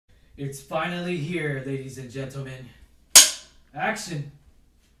It's finally here, ladies and gentlemen. Action.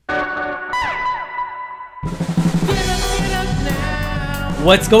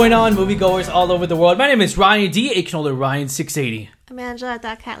 What's going on, moviegoers all over the world? My name is Ryan D, aka Ryan680. I'm Angela,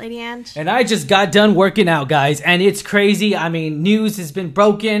 that cat lady Ange. And I just got done working out, guys, and it's crazy. I mean, news has been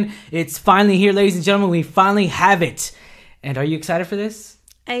broken. It's finally here, ladies and gentlemen. We finally have it. And are you excited for this?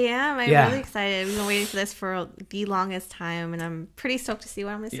 I am. I'm really excited. We've been waiting for this for the longest time, and I'm pretty stoked to see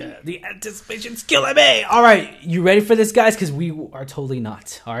what I'm going to see. Yeah, the anticipation's killing me. All right, you ready for this, guys? Because we are totally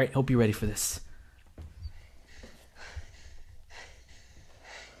not. All right, hope you're ready for this.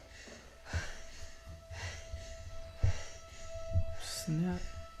 Snap.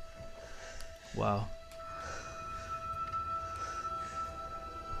 Wow.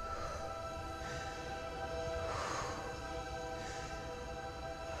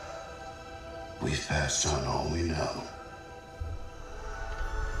 We've passed on all we know.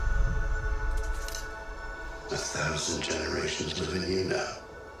 1,000 generations live in you now.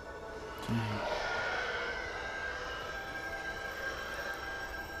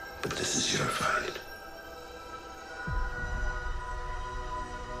 But this is your fight.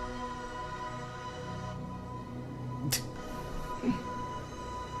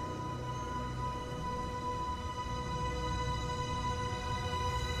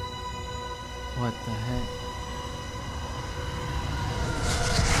 What the heck?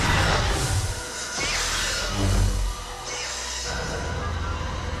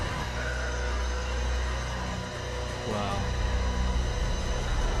 Wow.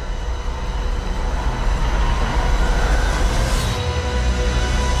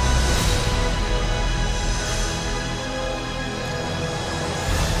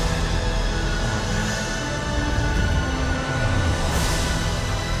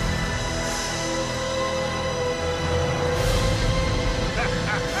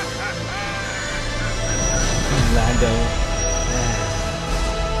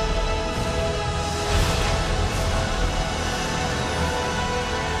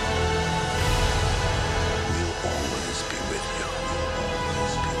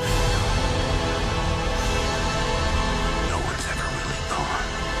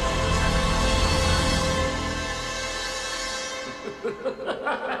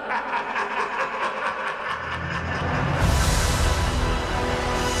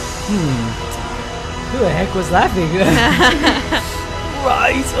 Who the heck was laughing?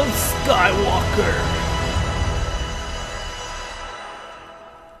 Rise of Skywalker.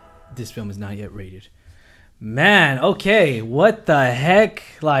 This film is not yet rated. Man, okay, what the heck?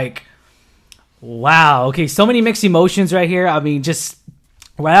 Like, wow. Okay, so many mixed emotions right here. I mean, just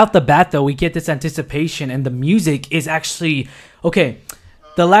right out the bat, though, we get this anticipation, and the music is actually okay.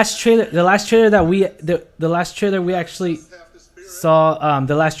 The last trailer that we actually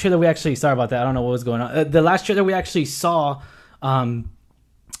sorry about that. I don't know what was going on. The last trailer we actually saw, of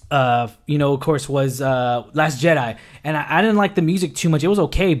course, was Last Jedi, and I didn't like the music too much. It was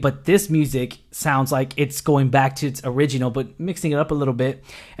okay, but this music sounds like it's going back to its original, but mixing it up a little bit.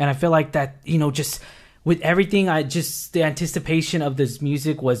 And I feel like that, just with everything, the anticipation of this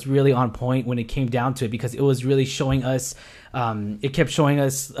music was really on point when it came down to it, because it was really showing us. It kept showing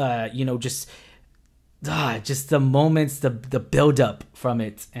us, just the moments, the build up from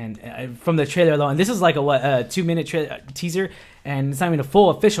it, and from the trailer alone. And this is like a 2-minute teaser, and it's not even a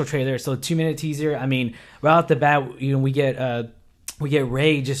full official trailer. So 2-minute teaser. I mean, right off the bat, we get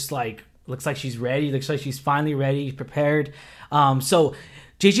Rey just like looks like she's ready. Looks like she's finally ready, prepared. So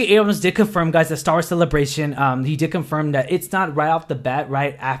J.J. Abrams did confirm, guys, the Star Wars Celebration. He did confirm that it's not right off the bat,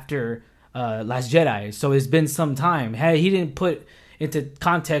 right after Last Jedi. So it's been some time. He didn't put into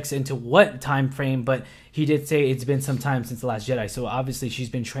context into what time frame, but he did say it's been some time since The Last Jedi. So obviously she's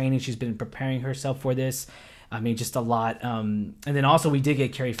been training, she's been preparing herself for this. I mean, just a lot. And then also we did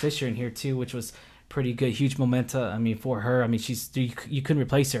get Carrie Fisher in here too, which was pretty good. Huge momentum. I mean, for her, I mean, you couldn't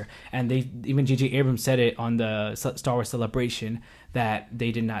replace her. And even J.J. Abrams said it on the Star Wars Celebration that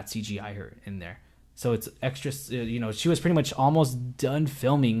they did not CGI her in there. So it's extra. She was pretty much almost done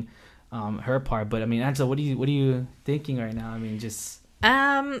filming her part. But I mean, Angela, what are you thinking right now? I mean, just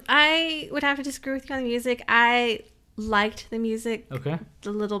I would have to disagree with you on the music. I liked the music. Okay.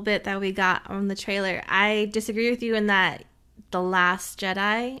 The little bit that we got from the trailer. I disagree with you in that the Last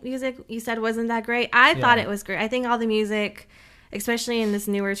Jedi music you said wasn't that great. I thought it was great. I think all the music, especially in this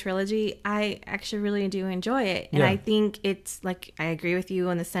newer trilogy, I actually really do enjoy it. And I think it's like, I agree with you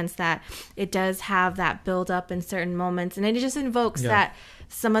in the sense that it does have that build up in certain moments, and it just invokes that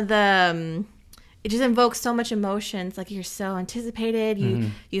some of the it just invokes so much emotions. Like, you're so anticipated,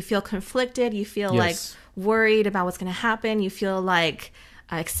 you feel conflicted, you feel like worried about what's going to happen, you feel like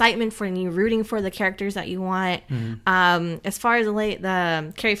excitement for you, rooting for the characters that you want. As far as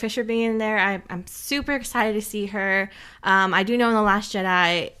the Carrie Fisher being in there, I'm super excited to see her. I do know in The Last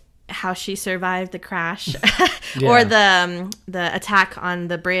Jedi how she survived the crash or the attack on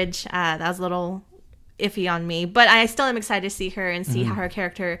the bridge. That was a little iffy on me, but I still am excited to see her and see how her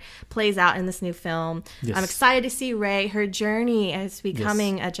character plays out in this new film. I'm excited to see Rey, her journey as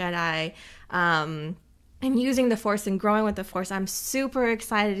becoming a Jedi, and using the Force and growing with the Force. I'm super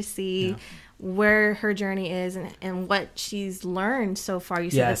excited to see where her journey is and what she's learned so far. You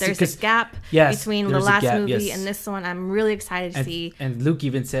said that there's a gap between the last movie and this one. I'm really excited to see. And Luke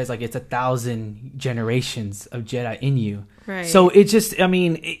even says, like, it's 1,000 generations of Jedi in you. Right. So it just, I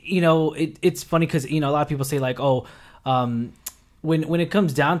mean, it's funny because, a lot of people say, like, when it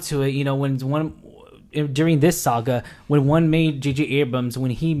comes down to it, during this saga, when one made J.J. Abrams,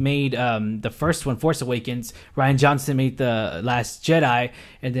 when he made the first one, Force Awakens, Rian Johnson made The Last Jedi,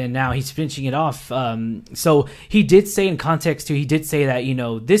 and then now he's finishing it off. So he did say in context too, he did say that,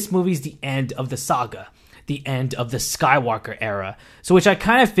 this movie's the end of the saga, the end of the Skywalker era. So which I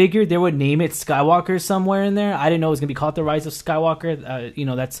kind of figured they would name it Skywalker somewhere in there. I didn't know it was going to be called The Rise of Skywalker.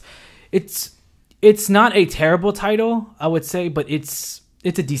 It's not a terrible title, I would say, but it's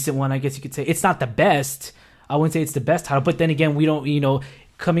a decent one, I guess you could say. It's not the best. I wouldn't say it's the best title. But then again, we don't,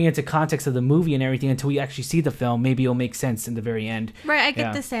 coming into context of the movie and everything, until we actually see the film, maybe it'll make sense in the very end. Right, I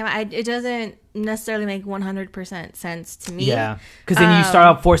get the same. It doesn't necessarily make 100% sense to me. Yeah, because then you start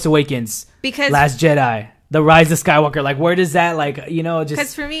out Force Awakens, Last Jedi, The Rise of Skywalker. Like, where does that, just...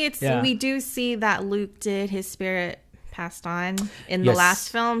 Because for me, we do see that Luke did his spirit passed on in the last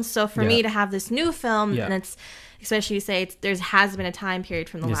film. So for me to have this new film, and it's... Especially you say there has been a time period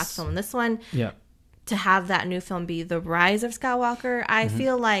from the last film and this one. Yeah. To have that new film be The Rise of Skywalker, I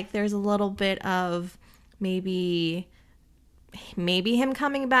feel like there's a little bit of maybe him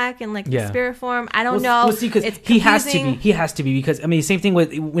coming back in the spirit form. I don't know. We'll see, because he has to be. He has to be, because same thing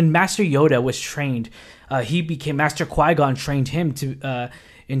with when Master Yoda was trained. He became Master Qui-Gon trained him to.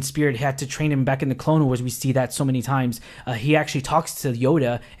 In spirit, had to train him back in the Clone Wars. We see that so many times. He actually talks to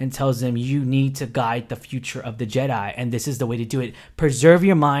Yoda and tells him, you need to guide the future of the Jedi, and this is the way to do it. Preserve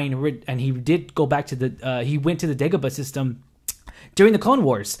your mind. And he did go back to he went to the Dagobah system during the Clone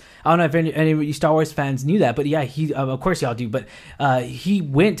Wars. I don't know if any Star Wars fans knew that, but yeah, he of course y'all do. But he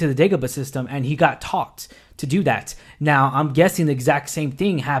went to the Dagobah system and he got taught to do that. Now, I'm guessing the exact same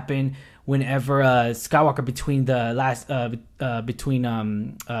thing happened whenever Skywalker between the last what do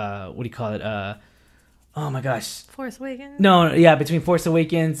you call it? Oh my gosh, Force Awakens. No, yeah, between Force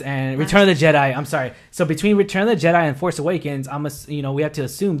Awakens and Return of the Jedi. I'm sorry. So between Return of the Jedi and Force Awakens, we have to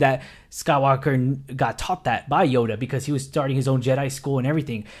assume that Skywalker got taught that by Yoda, because he was starting his own Jedi school and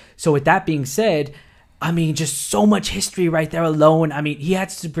everything. So with that being said, just so much history right there alone. He had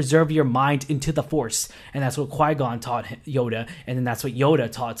to preserve your mind into the Force, and that's what Qui-Gon taught Yoda, and then that's what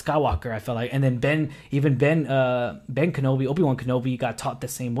Yoda taught Skywalker, I felt like. And then Ben Kenobi, Obi-Wan Kenobi got taught the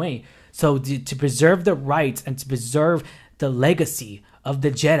same way. So to preserve the rights and to preserve the legacy of the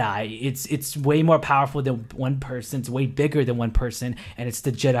Jedi, it's way more powerful than one person. It's way bigger than one person, and it's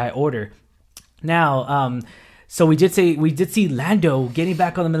the Jedi Order. Now, so we did see Lando getting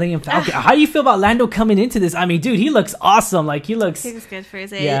back on the Millennium Falcon. How do you feel about Lando coming into this? Dude, he looks awesome. He looks good for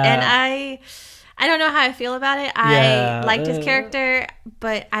his age. Yeah. And I don't know how I feel about it. I liked his character,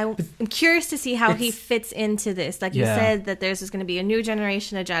 but I'm curious to see how he fits into this. Like you said, that there's going to be a new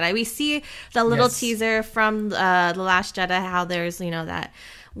generation of Jedi. We see the little teaser from The Last Jedi, how there's, that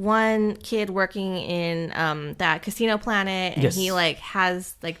one kid working in that casino planet, and he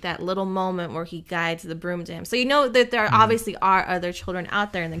has that little moment where he guides the broom to him. So that there obviously are other children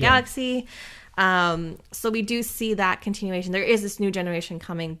out there in the galaxy. So we do see that continuation. There is this new generation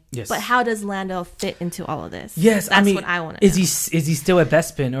coming. Yes. But how does Lando fit into all of this? Yes, that's what I want to know. Is he still at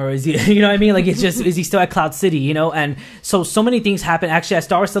Bespin, or is he? You know what I mean? It's just is he still at Cloud City? And so many things happen. Actually, at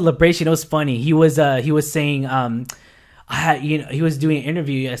Star Wars Celebration, it was funny. He was saying he was doing an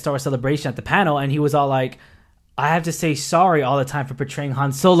interview at Star Wars Celebration at the panel, and he was all like, I have to say sorry all the time for portraying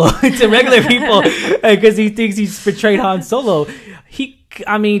Han Solo to regular people because he thinks he's portrayed Han Solo.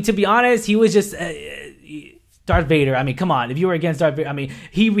 To be honest, he was just Darth Vader. Come on, if you were against Darth Vader,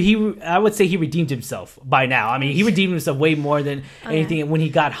 I would say he redeemed himself by now. He redeemed himself way more than anything when he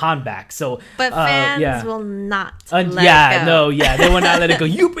got Han back. So, but fans will not. They will not let it go.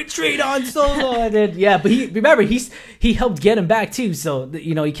 You betrayed Han Solo, and then, but he helped get him back too. So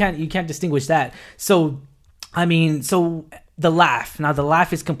you can't distinguish that. So. So the laugh. Now the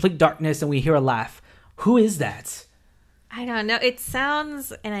laugh is complete darkness, and we hear a laugh. Who is that? I don't know. It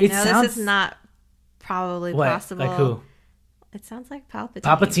sounds, and I know this is not probably possible. Like who? It sounds like Palpatine.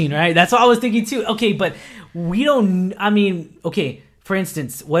 Palpatine, right? That's what I was thinking too. Okay, but we don't. I mean, okay. For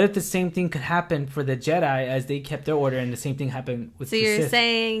instance, what if the same thing could happen for the Jedi as they kept their order, and the same thing happened with the Sith? So you're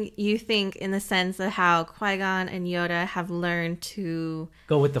saying you think, in the sense of how Qui-Gon and Yoda have learned to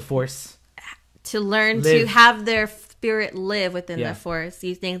go with the Force, to have their spirit live within the Force.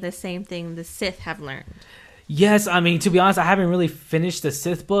 You think the same thing the Sith have learned? Yes, I mean, to be honest, I haven't really finished the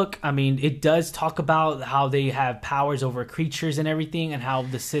Sith book. I mean, it does talk about how they have powers over creatures and everything, and how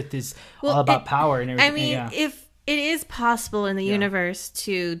the Sith is all about power and everything. I mean, if it is possible in the universe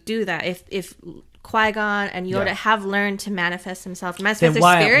to do that, if Qui-Gon and Yoda have learned to manifest themselves, manifest their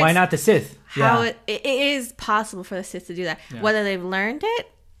spirits, why not the Sith? It is possible for the Sith to do that. Yeah. Whether they've learned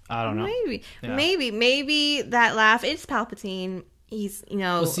it, I don't know. Maybe that laugh. It's Palpatine. He's,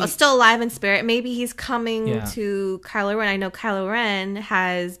 still alive in spirit. Maybe he's coming to Kylo Ren. I know Kylo Ren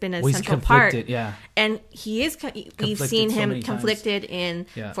has been a central part. And he is. We've seen him conflicted in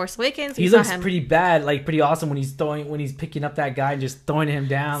Force Awakens. He looks pretty bad, like pretty awesome when he's picking up that guy and just throwing him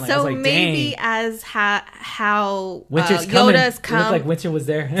down. Like, so I was like, maybe dang. As how Winter's Yoda's come. It looked like Winter was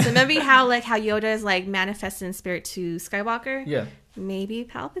there. So maybe how Yoda is manifested in spirit to Skywalker. Yeah. Maybe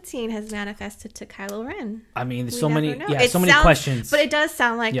Palpatine has manifested to Kylo Ren. I mean, there's so many questions. But it does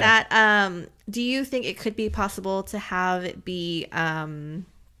sound like that. Do you think it could be possible to have it be Snoke?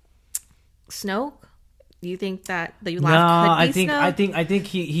 Do you think that the last could be Snoke? I think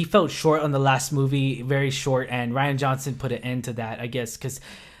he felt short on the last movie, very short, and Rian Johnson put an end to that, I guess, because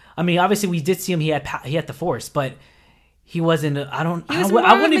I mean, obviously we did see him. He had the Force, but he wasn't.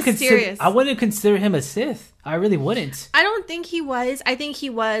 I wouldn't consider him a Sith. I really wouldn't. I don't think he was. I think he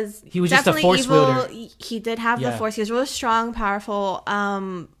was. He was just a Force wielder. He did have the Force. He was really strong, powerful.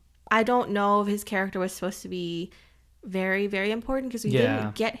 I don't know if his character was supposed to be very, very important, because we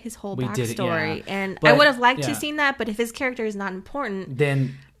didn't get his whole backstory. And I would have liked to have seen that. But if his character is not important,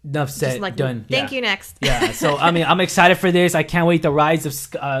 then enough said, done. Thank you. Next. Yeah. So I mean, I'm excited for this. I can't wait. The rise of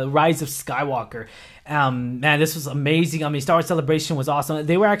Skywalker. Man, this was amazing. I mean, Star Wars Celebration was awesome.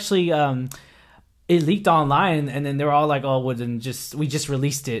 They were actually it leaked online, and then they were all like, "Oh, well, then we just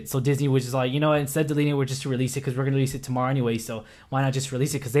released it." So Disney was just like, instead of deleting it, we're just to release it because we're gonna release it tomorrow anyway. So why not just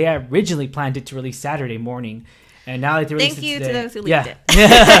release it? Because they originally planned it to release Saturday morning. And now that they released it today. Thank you to those who leaked it.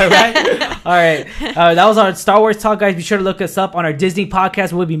 Yeah, right? All right. That was our Star Wars talk, guys. Be sure to look us up on our Disney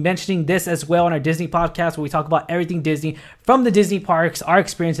podcast. We'll be mentioning this as well on our Disney podcast, where we talk about everything Disney from the Disney parks, our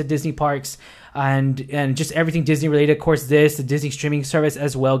experience at Disney parks, and just everything Disney related. Of course, the Disney streaming service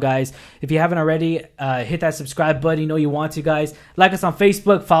as well, guys. If you haven't already, hit that subscribe button. You know you want to, guys. Like us on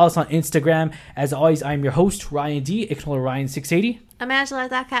Facebook. Follow us on Instagram. As always, I'm your host, Ryan D. Ignore Ryan680. I'm Angela,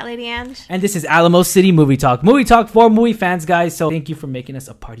 that cat lady Ange. And this is Alamo City Movie Talk. Movie Talk for movie fans, guys. So thank you for making us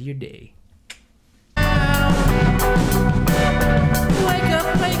a part of your day.